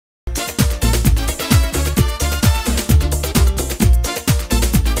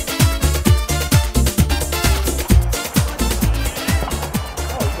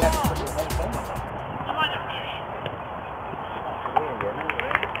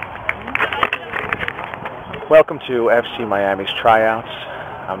Welcome to FC Miami's Tryouts.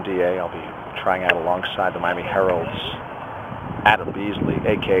 I'm DA. I'll be trying out alongside the Miami Herald's at the Beez League,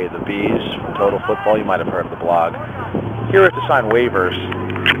 aka the Beez from Total Futbol. You might have heard of the blog. Here to sign waivers,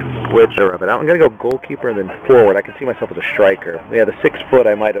 which are of it. I'm going to go goalkeeper and then forward. I can see myself as a striker. Yeah, the 6 foot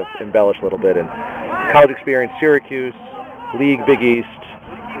I might have embellished a little bit. And college experience, Syracuse, League, Big East,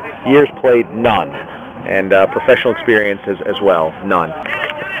 years played, none. And professional experience as well, none.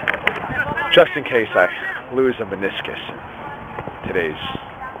 Just in case I lose a meniscus in today's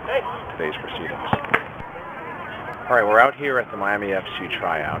proceedings. All right, we're out here at the Miami FC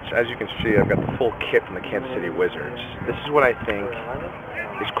Tryouts. As you can see, I've got the full kit from the Kansas City Wizards. This is what I think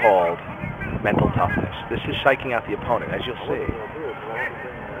is called mental toughness. This is psyching out the opponent, as you'll see.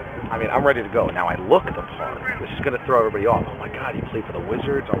 I mean, I'm ready to go. Now, I look the part. This is going to throw everybody off. Oh, my God, you play for the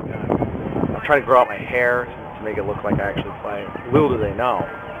Wizards? Oh, God. I'm trying to grow out my hair to make it look like I actually play. Little do they know,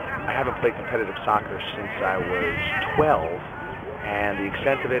 I haven't played competitive soccer since I was 12, and the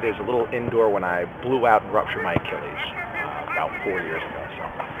extent of it is a little indoor when I blew out and ruptured my Achilles about 4 years ago. So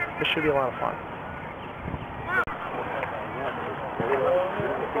this should be a lot of fun.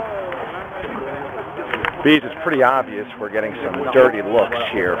 Beez, it's pretty obvious we're getting some dirty looks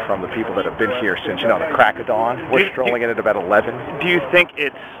here from the people that have been here since, you know, the crack of dawn. We're strolling in at about 11. Do you think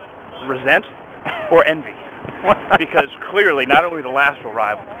it's resent or envy? Because clearly, not only the last will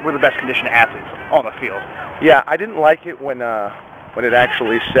arrive, we're the best conditioned athletes on the field. Yeah, I didn't like it when it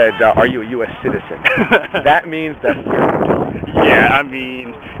actually said, "Are you a U.S. citizen?" That means that we're Yeah, I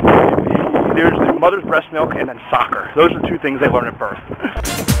mean, there's the mother's breast milk and then soccer. Those are 2 things they learn at birth.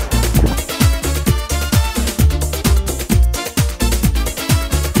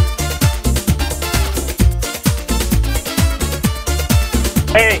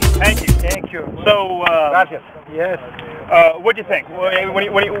 Hey, thank you. Thank you. So, Gracias. Yes. what do you think?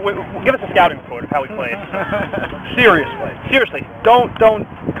 Give us a scouting report of how we played. Seriously, Don't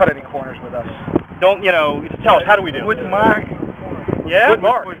cut any corners with us. don't, tell us, how do we do? Good mark. Yeah? Good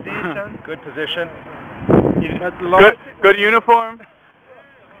mark. Position. Good position. Not long. Good uniform?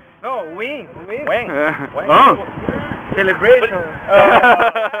 No, wing. Wing. Celebration.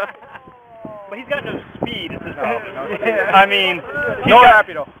 But he's got no speed, is his problem. Yeah. I mean, No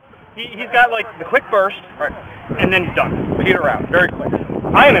rapido. he's got like the quick burst, Right. and then he's done. Peter around. Very quick.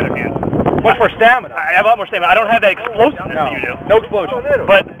 I, on the other hand, Much more stamina. I have a lot more stamina. I don't have that explosiveness that you do. No explosion.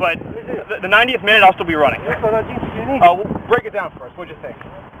 But the 90th minute, I'll still be running. We'll break it down first. What'd you think?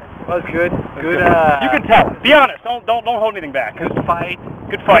 Well, good. Good. You can tell. Be honest. Don't hold anything back. Good fight.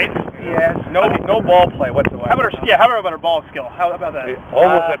 Good fight. Yes. No ball play whatsoever. How about our ball skill? How about that?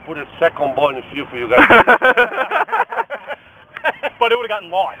 Almost I put a second ball in the field for you guys. But it would have gotten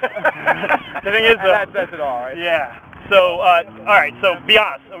lost. The thing is, that's it all, right? yeah. So, all right. So, be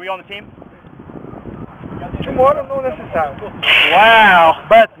honest. Are we on the team? Tomorrow, no necessary. Wow.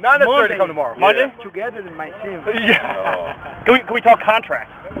 But not necessary to come tomorrow. Monday? Together in my team. Yeah. Can we talk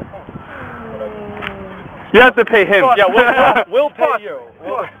contract? You have to pay him. Yeah, we'll pay Boss. you.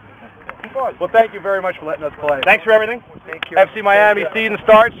 Well, thank you very much for letting us play. Thanks for everything. Thank you. FC Miami season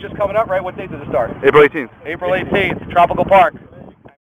starts just coming up, right? What date does it start? April 18th. April 18th, Tropical Park.